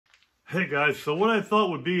Hey guys, so what I thought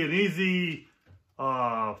would be an easy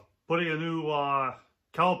putting a new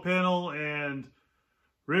cowl panel and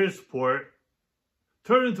radiator support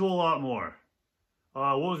turned into a lot more.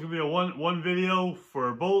 What was going to be a one video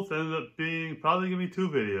for both ended up being probably going to be two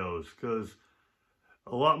videos because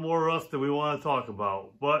a lot more rust than we want to talk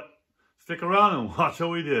about. But stick around and watch what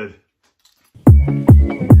we did.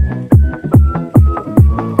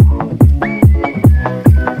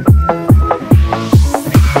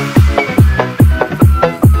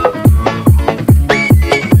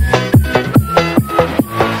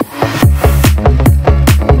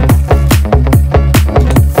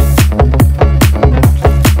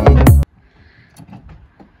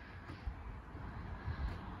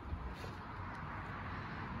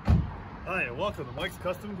 Hi, and welcome to Mike's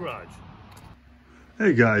Custom Garage.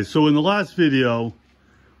 Hey guys, so in the last video,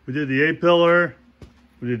 we did the A-pillar,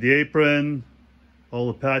 we did the apron, all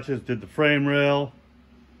the patches, did the frame rail.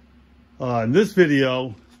 In this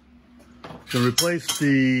video, I'm going to replace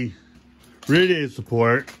the radiator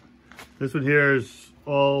support. This one here is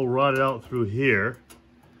all rotted out through here.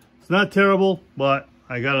 It's not terrible, but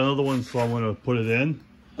I got another one, so I'm going to put it in.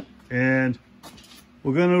 And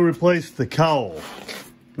we're going to replace the cowl.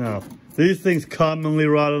 Now, these things commonly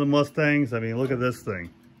rot on the Mustangs. I mean, look at this thing.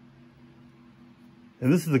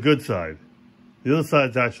 And this is the good side. The other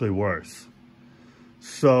side's actually worse.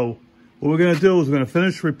 So, what we're going to do is we're going to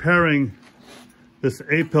finish repairing this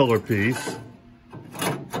A-pillar piece,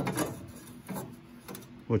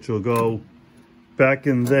 which will go back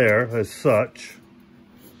in there as such.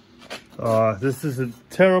 This isn't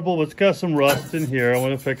terrible, but it's got some rust in here. I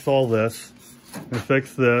want to fix all this. I'm going to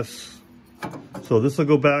fix this. So this will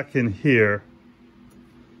go back in here.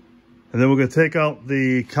 And then we're going to take out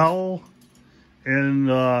the cowl. And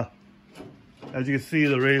as you can see,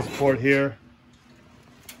 the radiator support here,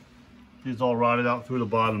 it's all rotted out through the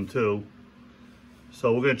bottom too.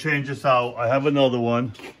 So we're going to change this out. I have another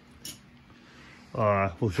one.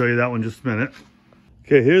 We'll show you that one in just a minute.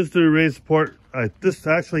 Okay, here's the radiator support. This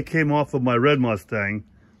actually came off of my red Mustang.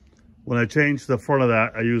 When I changed the front of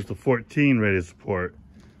that, I used the 14 radiator support.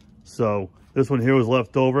 So this one here was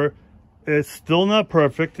left over. It's still not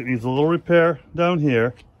perfect. It needs a little repair down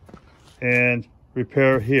here and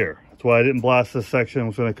repair here. That's why I didn't blast this section. I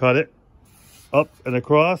was going to cut it up and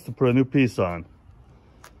across to put a new piece on.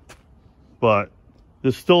 But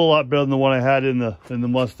there's still a lot better than the one I had in the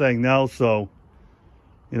Mustang now. So,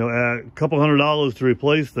 you know, at a couple $100 to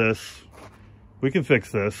replace this, we can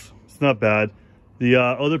fix this. It's not bad. The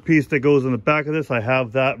other piece that goes in the back of this, I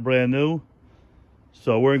have that brand new.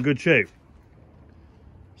 So we're in good shape.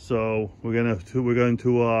 So we're going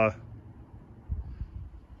to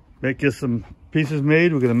make some pieces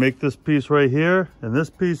made. We're going to make this piece right here and this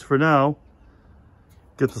piece for now.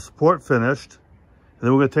 Get the support finished, and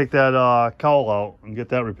then we're going to take that cowl out and get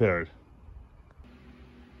that repaired.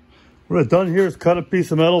 What I've done here is cut a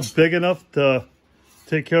piece of metal big enough to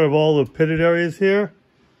take care of all the pitted areas here.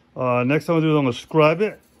 Next thing I'm going to do is I'm going to scribe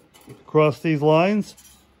it across these lines,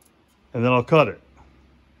 and then I'll cut it.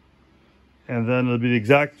 And then it'll be the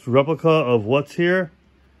exact replica of what's here.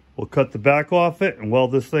 We'll cut the back off it and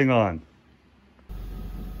weld this thing on.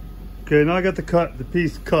 Okay, now I got the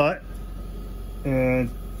piece cut, and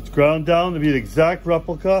it's ground down to be the exact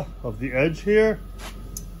replica of the edge here.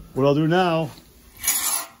 What I'll do now,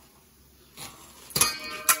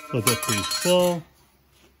 let that piece fall.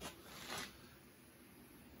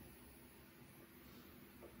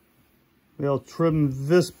 Maybe I'll trim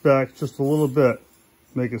this back just a little bit,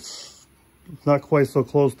 make it not quite so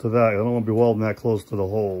close to that. I don't want to be welding that close to the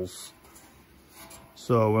holes.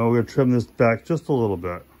 So we're going to trim this back just a little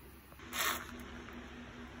bit.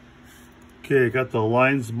 Okay, got the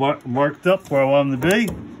lines marked up where I want them to be.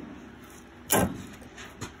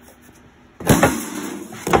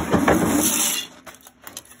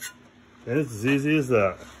 And it's as easy as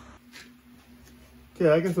that. Okay,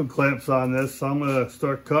 I got some clamps on this, so I'm going to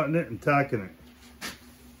start cutting it and tacking it.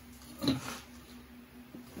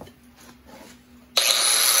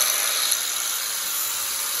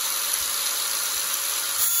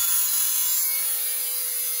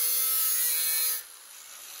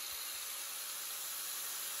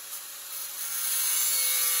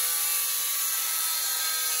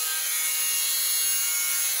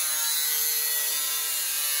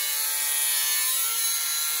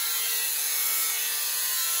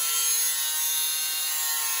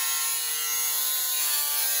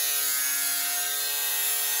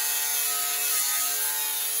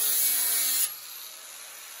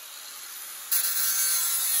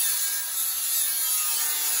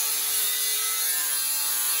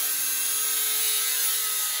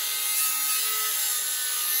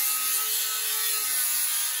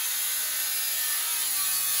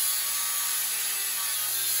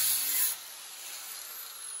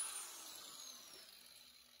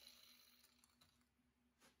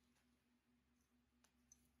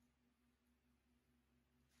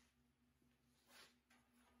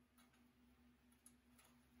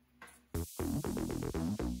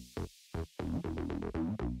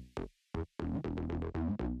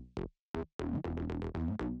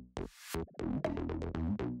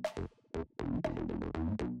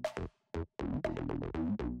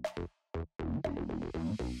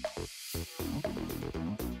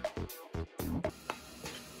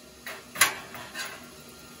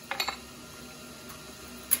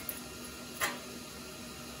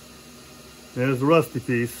 There's the rusty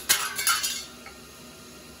piece.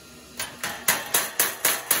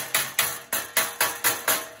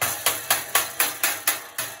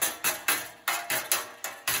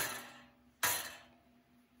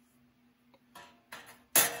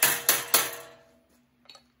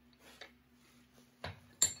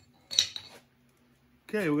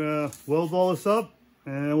 Okay, we're gonna weld all this up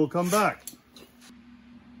and we'll come back.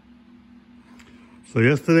 So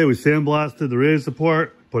yesterday we sandblasted the radiator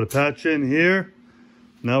support, put a patch in here.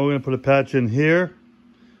 Now we're gonna put a patch in here,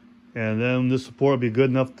 and then this support will be good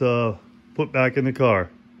enough to put back in the car.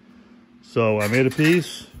 So I made a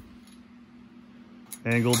piece,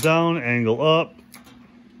 angle down, angle up.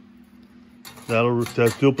 That'll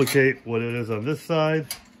just duplicate what it is on this side.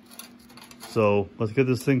 So let's get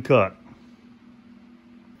this thing cut.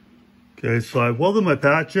 Okay, so I welded my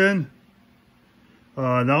patch in.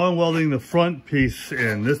 Now I'm welding the front piece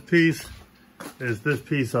in. This piece is this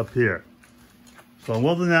piece up here. So I'm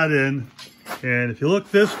welding that in, and if you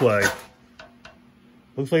look this way,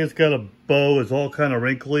 looks like it's got a bow. It's all kind of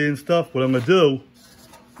wrinkly and stuff. What I'm gonna do,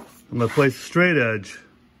 I'm gonna place a straight edge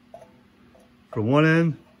from one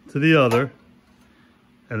end to the other,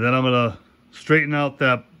 and then I'm gonna straighten out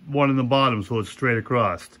that one in the bottom so it's straight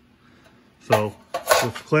across. So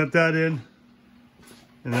we'll clamp that in,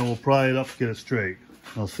 and then we'll pry it up to get it straight.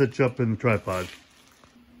 I'll sit you up in the tripod.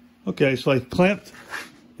 Okay, so I clamped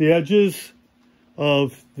the edges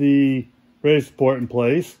of the radiator support in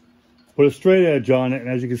place, put a straight edge on it, and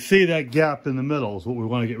as you can see, that gap in the middle is what we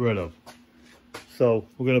want to get rid of. So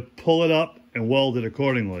we're going to pull it up and weld it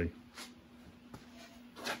accordingly.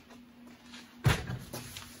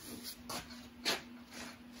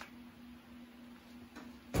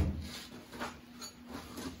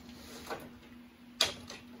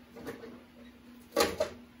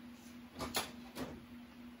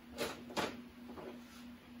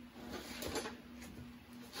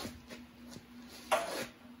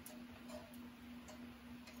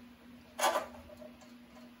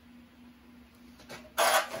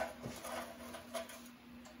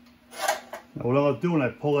 Now what I'll do when I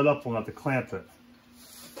pull it up, we'll have to clamp it.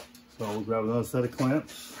 So we'll grab another set of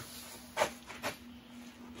clamps.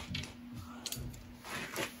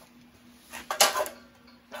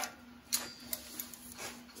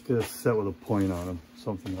 Let's get a set with a point on them,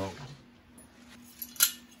 something else.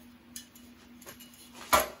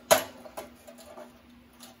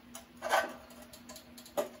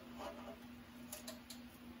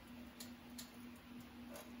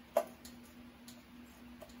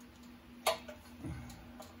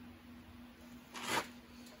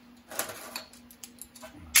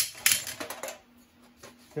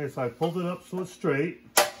 Okay, so I pulled it up so it's straight.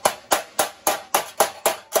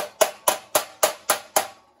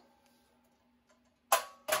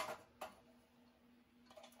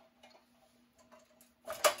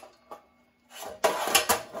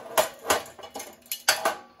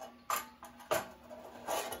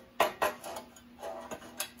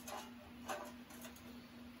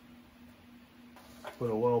 Put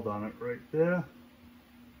a weld on it right there.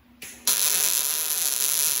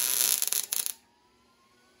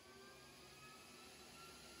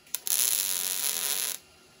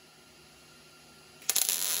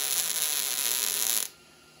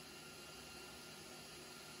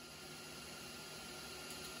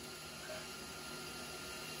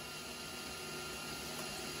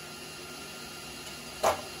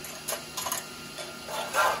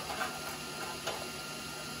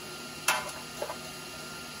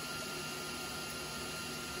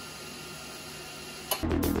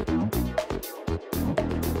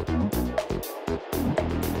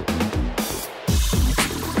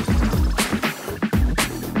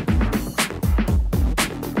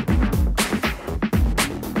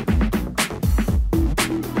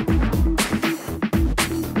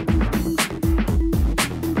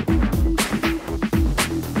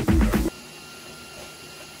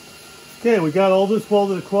 Okay, we got all this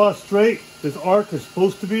welded across straight. This arc is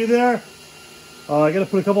supposed to be there. I gotta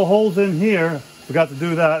put a couple holes in here. Forgot to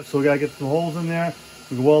do that, so we gotta get some holes in there.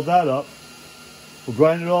 We can weld that up. We'll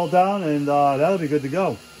grind it all down, and that'll be good to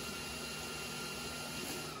go.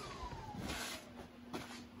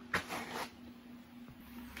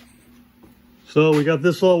 So we got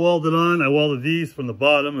this all welded on. I welded these from the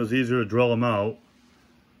bottom. It was easier to drill them out.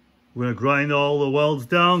 We're gonna grind all the welds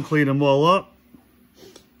down, clean them all up.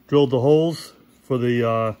 Drilled the holes for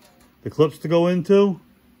the the clips to go into.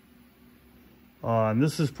 And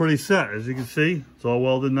this is pretty set, as you can see. It's all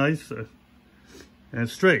welded nice and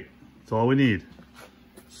straight. That's all we need.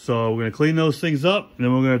 So we're gonna clean those things up, and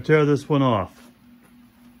then we're gonna tear this one off.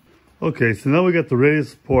 Okay, so now we got the radiator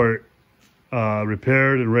support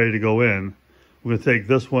repaired and ready to go in. We're gonna take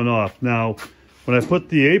this one off. Now, when I put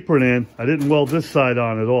the apron in, I didn't weld this side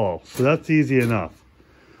on at all, so that's easy enough.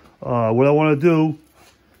 What I wanna do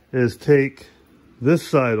is take this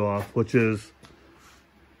side off, which is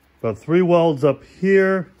about 3 welds up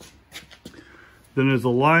here. Then there's a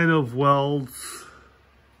line of welds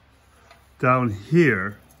down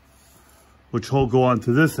here, which will go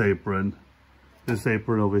onto this apron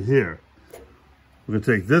over here. We're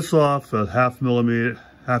gonna take this off a half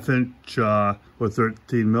inch or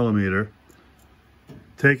 13 millimeter.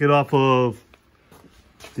 Take it off of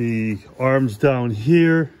the arms down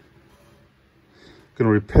here.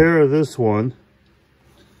 Gonna repair this one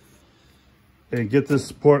and get this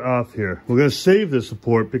support off here. We're gonna save this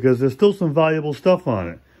support because there's still some valuable stuff on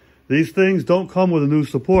it. These things don't come with a new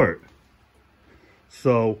support.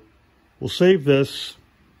 So we'll save this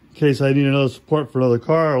in case I need another support for another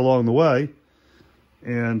car along the way.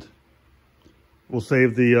 And we'll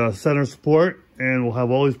save the center support, and we'll have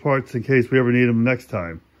all these parts in case we ever need them next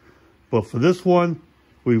time. But for this one,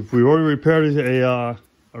 we've already repaired a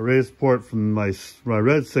radiator support from my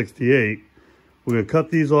red 68. We're gonna cut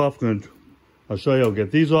these off. I'll show you. I'll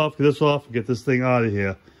get these off, get this off, get this thing out of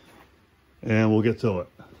here, and we'll get to it.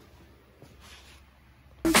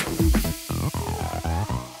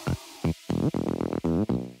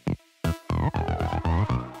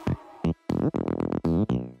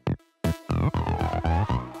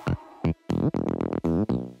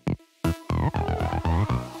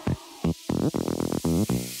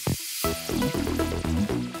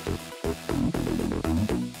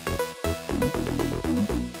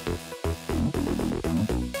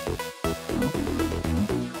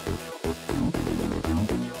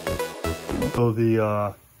 So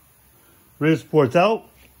the radiator support's out.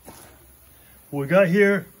 What we got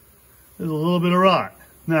here is a little bit of rot.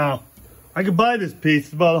 Now, I could buy this piece.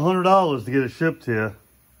 It's about $100 to get it shipped here.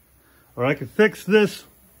 Or I could fix this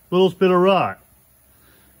little bit of rot,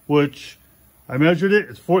 which I measured it.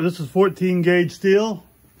 This is 14 gauge steel.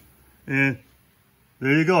 And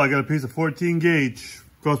there you go. I got a piece of 14 gauge.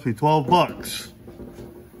 Cost me 12 bucks.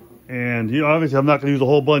 And, you know, obviously I'm not going to use a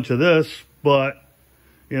whole bunch of this, but,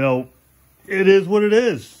 you know, it is what it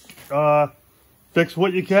is. Fix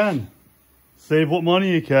what you can. Save what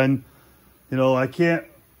money you can. You know, I can't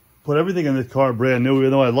put everything in this car brand new,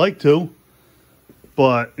 even though I'd like to.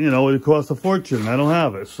 But, you know, it costs a fortune. I don't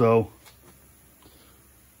have it. So,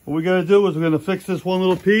 what we got to do is we're going to fix this one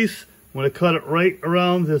little piece. I'm going to cut it right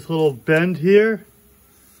around this little bend here.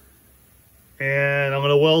 And I'm going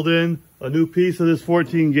to weld in a new piece of this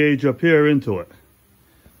 14 gauge up here into it.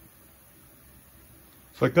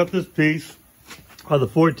 So I cut this piece of the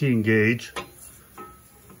 14 gauge.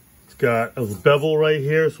 It's got a bevel right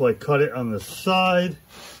here, so I cut it on the side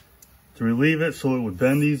to relieve it so it would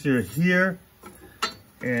bend easier here.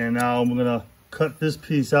 And now I'm gonna cut this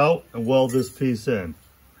piece out and weld this piece in.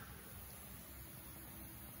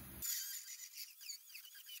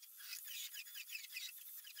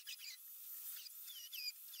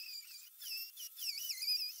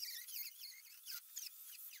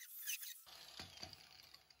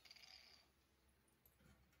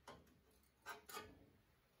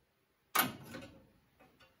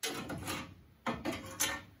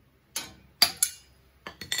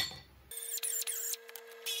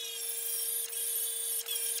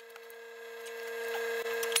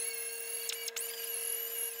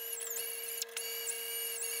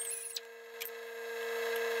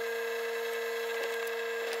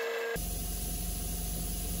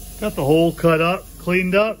 Got the hole cut up,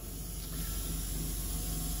 cleaned up.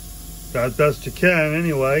 As best you can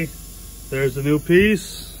anyway. There's the new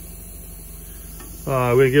piece.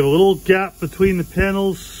 We give a little gap between the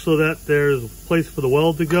panels so that there's a place for the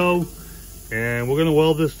weld to go. And we're gonna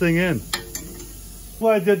weld this thing in.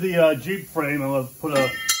 Well, I did the Jeep frame. I'm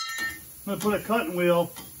gonna put a cutting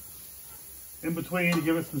wheel in between to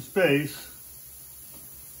give it some space.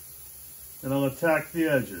 And I'll attack the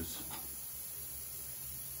edges.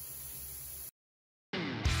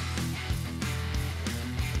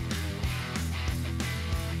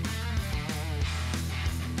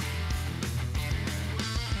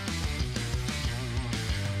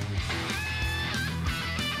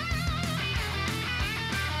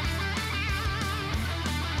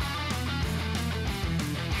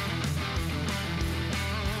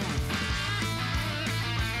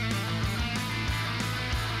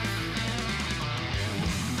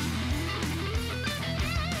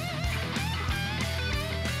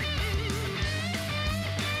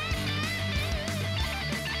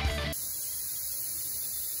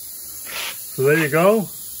 So there you go.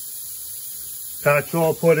 Patch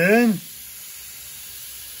all put in.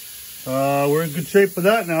 We're in good shape for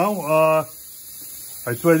that now.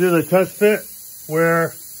 So I did a test fit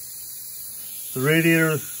where the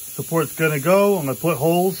radiator support's gonna go. I'm gonna put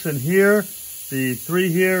holes in here, the 3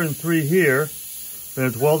 here and 3 here. And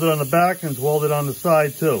it's welded on the back and it's welded on the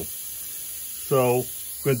side too. So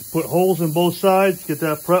we're going to put holes in both sides, get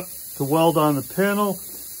that prepped to weld on the panel.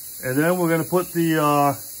 And then we're going to put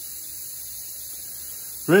the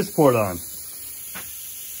race port on.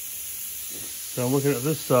 So I'm looking at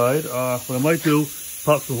this side. What I might do,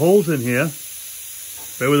 pop some holes in here,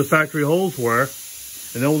 right where the factory holes were,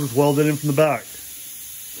 and then we'll just weld it in from the back.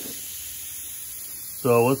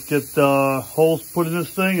 So let's get holes put in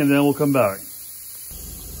this thing and then we'll come back.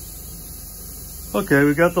 Okay,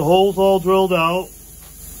 we got the holes all drilled out.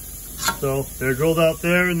 So they're drilled out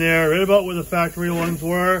there and there, right about where the factory ones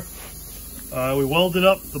were. We welded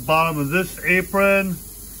up the bottom of this apron.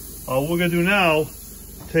 What we're gonna do now,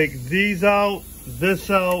 take these out, this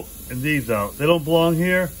out, and these out. They don't belong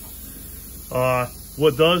here.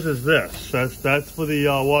 What does is this. That's for the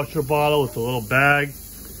washer bottle. It's a little bag.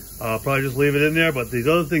 Probably just leave it in there, but these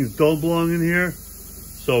other things don't belong in here.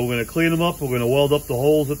 So we're gonna clean them up. We're gonna weld up the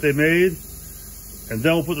holes that they made. And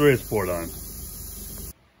then we'll put the race port on.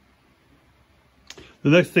 The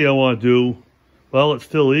next thing I want to do, well, it's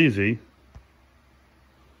still easy,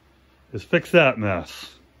 is fix that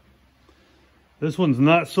mess. This one's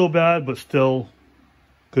not so bad, but still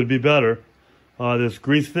could be better. There's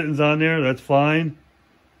grease fittings on there, that's fine.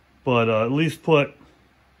 But at least put,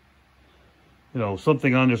 you know,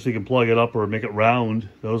 something on there so you can plug it up or make it round.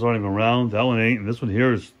 Those aren't even round. That one ain't, and this one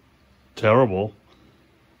here is terrible.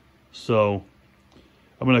 So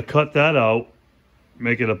I'm going to cut that out,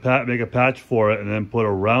 make a patch for it, and then put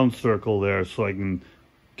a round circle there so I can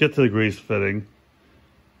get to the grease fitting,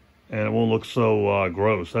 and it won't look so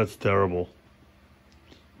gross. That's terrible.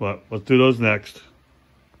 But let's do those next.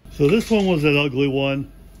 So this one was an ugly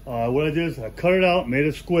one. What I did is I cut it out, made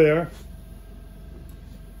it square.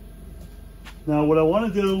 Now what I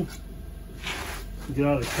want to do to get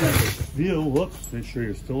out of the camera view, whoops, make sure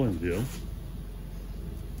you're still in view.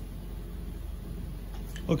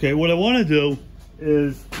 Okay, what I want to do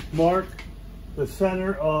is mark the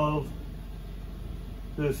center of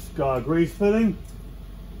this grease fitting.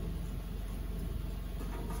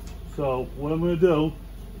 So what I'm going to do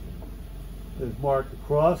is mark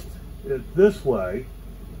across it this way.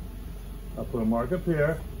 I'll put a mark up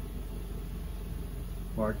here,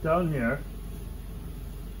 mark down here,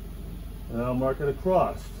 and I'll mark it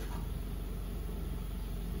across.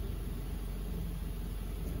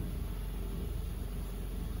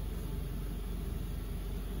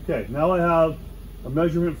 Okay, now I have a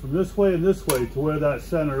measurement from this way and this way to where that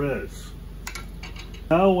center is.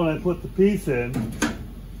 Now when I put the piece in,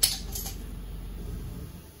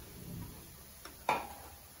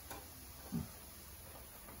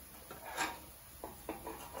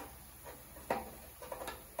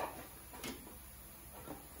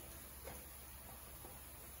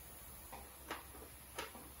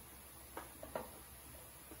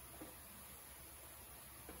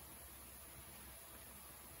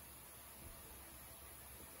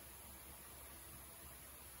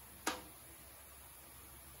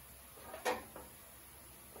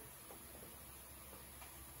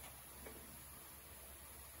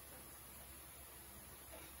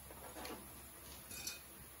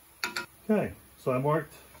 okay, so I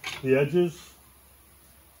marked the edges.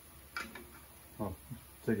 I'll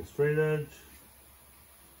take a straight edge.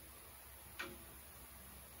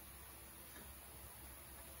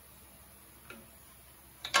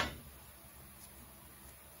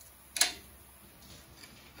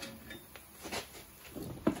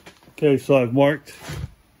 Okay, so I've marked,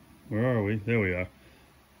 where are we? There we are.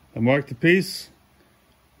 I marked the piece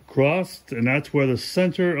across, and that's where the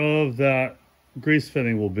center of that grease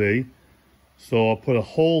fitting will be. So I'll put a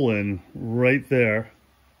hole in right there,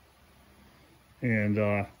 and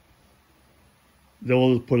then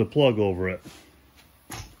we'll just put a plug over it.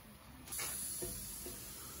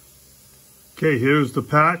 Okay, here's the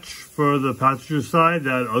patch for the passenger side.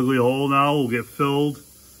 That ugly hole now will get filled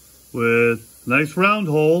with a nice round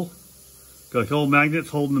hole. Got a couple magnets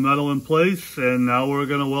holding the metal in place, and now we're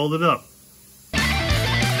going to weld it up.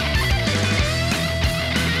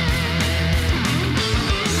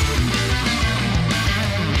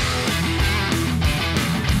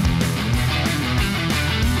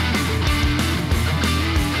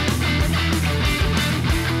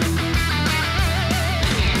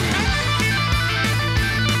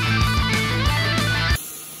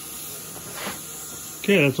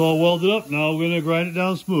 Okay, that's all welded up. Now we're going to grind it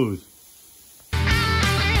down smooth.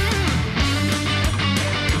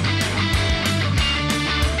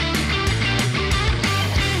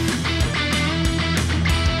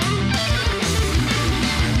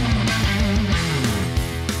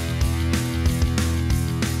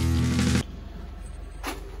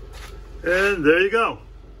 And there you go.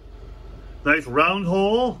 Nice round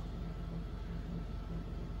hole.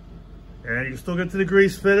 And you still get to the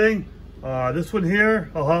grease fitting. This one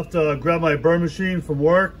here, I'll have to grab my burr machine from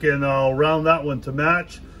work and I'll round that one to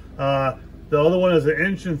match. The other one is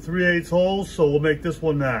 1 3/8 holes, so we'll make this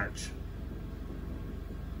one match.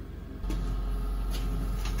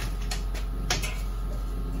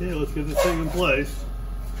 Okay, let's get this thing in place.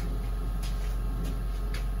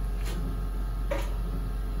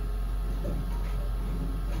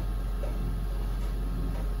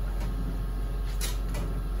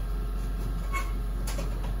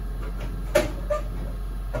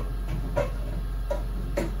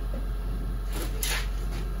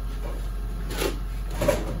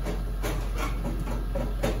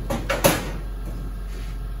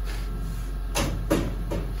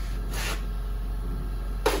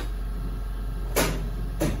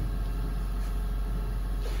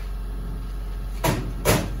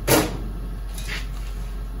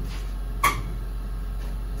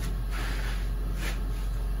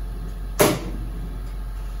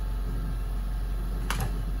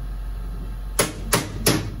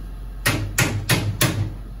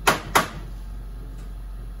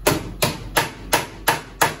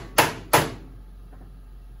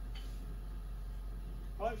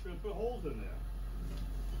 Probably should have put holes in there.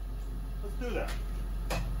 Let's do that.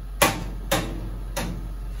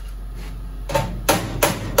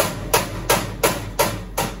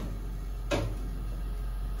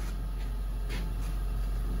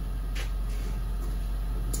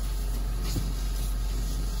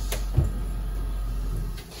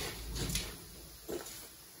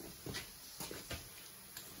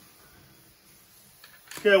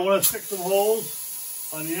 Okay, I want to stick some holes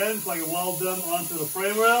on the end so I can weld them onto the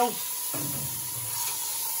frame rails.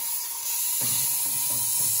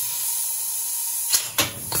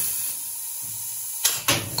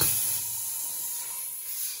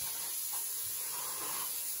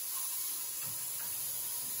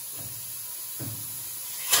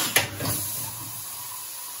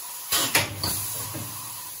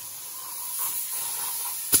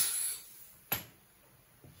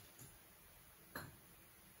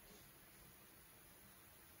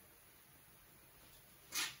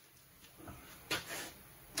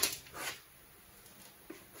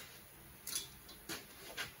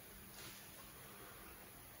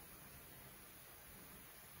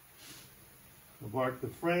 We'll mark the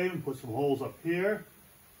frame, put some holes up here.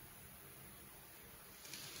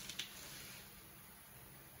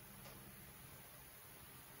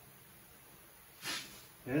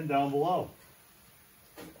 And down below.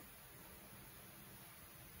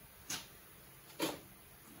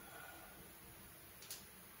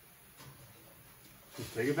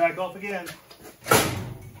 Just take it back off again.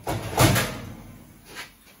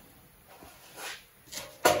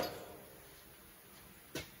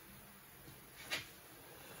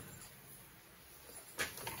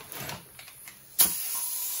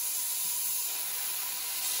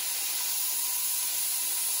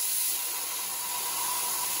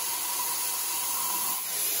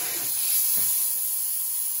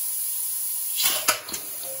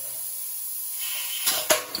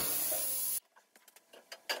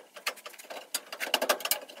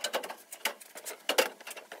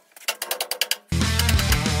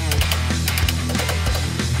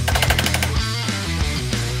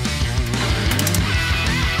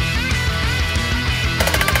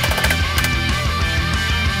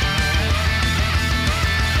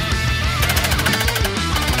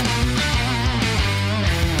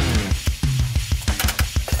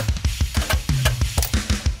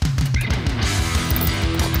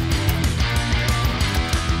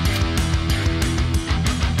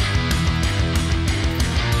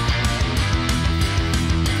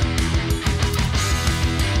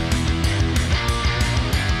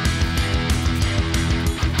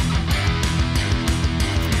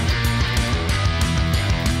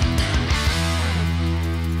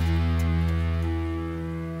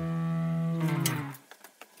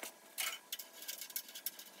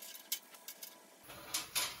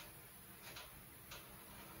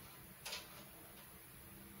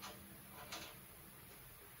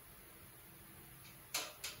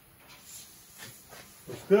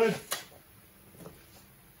 Looks good.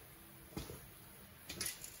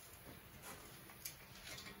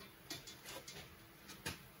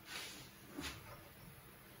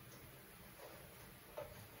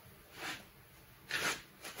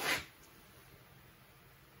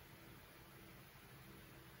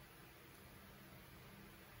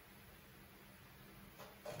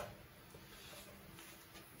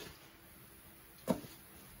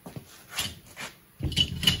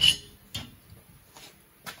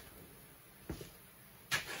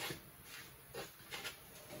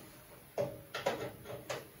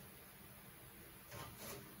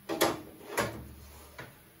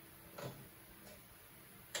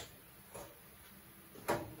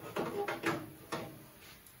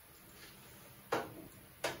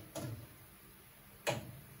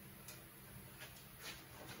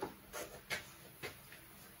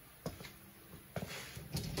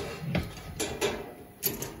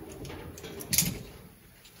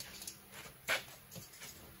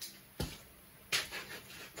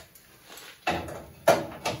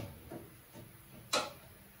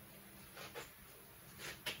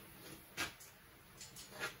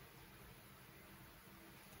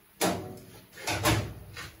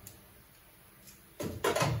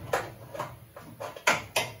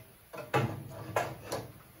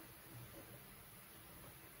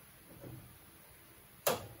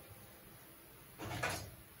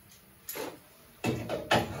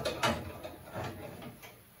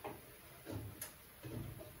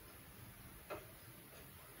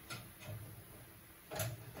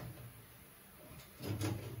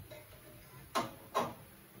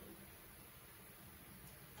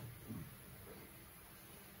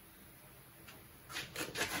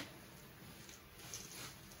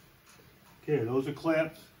 Okay, those are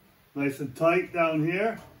clamped nice and tight down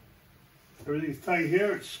here. Everything's tight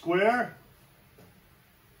here, it's square.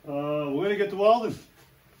 We're gonna get to welding.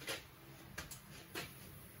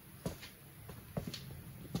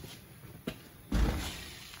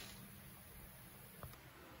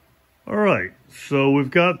 All right, so we've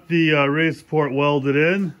got the raised support welded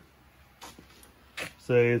in.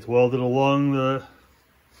 Say it's welded along the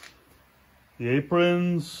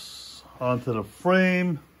aprons onto the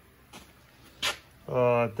frame.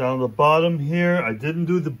 Down the bottom here, I didn't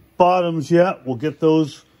do the bottoms yet. We'll get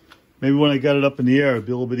those maybe when I got it up in the air. It'll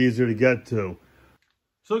be a little bit easier to get to.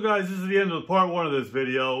 So guys, this is the end of part one of this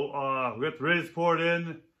video. We got the raised support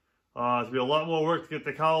in. There's going to be a lot more work to get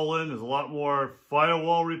the cowl in. There's a lot more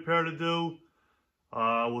firewall repair to do.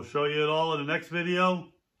 We'll show you it all in the next video.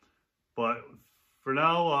 But for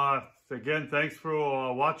now, again, thanks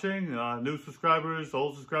for watching. New subscribers,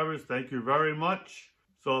 old subscribers, thank you very much.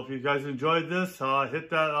 So if you guys enjoyed this,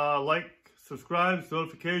 hit that like, subscribe,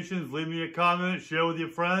 notifications, leave me a comment, share with your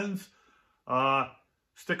friends.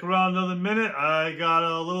 Stick around another minute. I got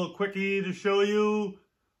a little quickie to show you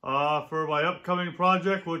for my upcoming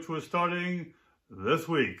project, which was starting this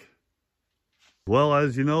week. Well,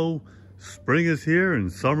 as you know, spring is here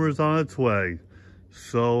and summer is on its way.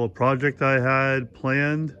 So a project I had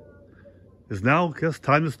planned is now, I guess,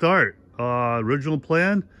 time to start. Original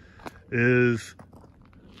plan is,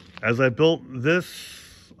 as I built this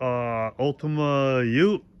Ultima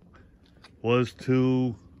Ute, was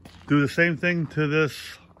to do the same thing to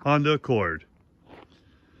this Honda Accord.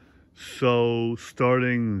 So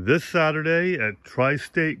starting this Saturday at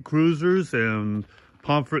Tri-State Cruisers in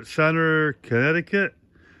Pomfret Center, Connecticut,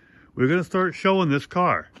 we're going to start showing this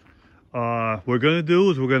car. What we're going to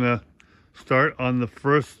do is we're going to start on the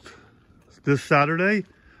first, this Saturday,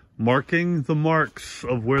 marking the marks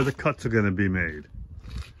of where the cuts are going to be made.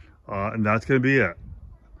 And that's going to be it.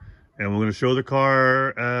 And we're going to show the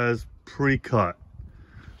car as pre-cut.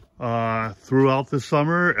 Throughout the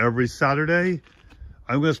summer, every Saturday,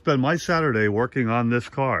 I'm going to spend my Saturday working on this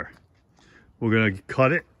car. We're going to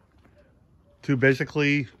cut it to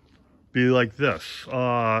basically be like this.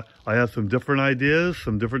 I have some different ideas,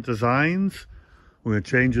 some different designs. We're going to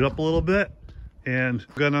change it up a little bit. And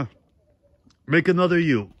we're going to make another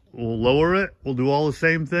Ute. We'll lower it. We'll do all the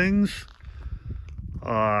same things.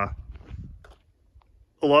 A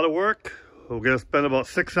lot of work. We're going to spend about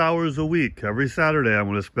 6 hours a week. Every Saturday I'm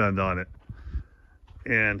going to spend on it.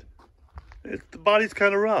 And the body's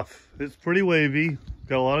kind of rough. It's pretty wavy.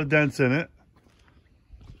 Got a lot of dents in it.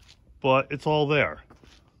 But it's all there.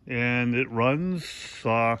 And it runs.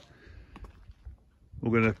 We're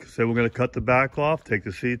going to cut the back off, take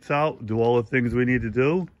the seats out, do all the things we need to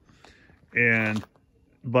do. And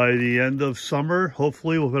by the end of summer,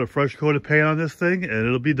 hopefully we'll put a fresh coat of paint on this thing and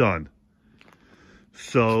it'll be done.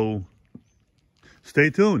 So stay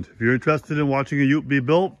tuned. If you're interested in watching a Ute be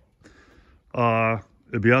built, it'll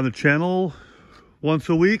be on the channel once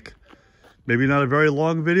a week. Maybe not a very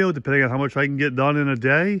long video, depending on how much I can get done in a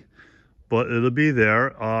day, but it'll be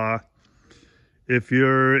there. If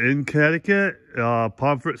you're in Connecticut,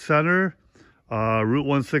 Pomfret Center, Route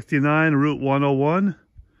 169, Route 101,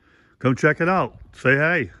 come check it out. Say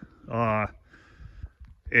hey.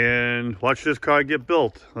 And watch this car get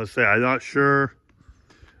built. Let's say I'm not sure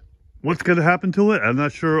what's going to happen to it. I'm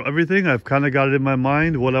not sure everything. I've kind of got it in my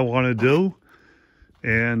mind what I want to do.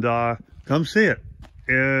 And come see it.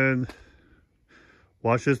 And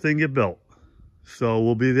watch this thing get built. So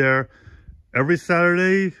we'll be there every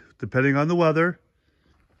Saturday, depending on the weather,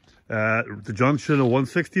 at the junction of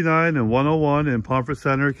 169 and 101 in Pomfret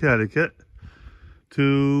Center, Connecticut,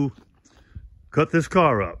 to cut this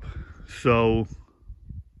car up. So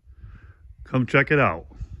come check it out.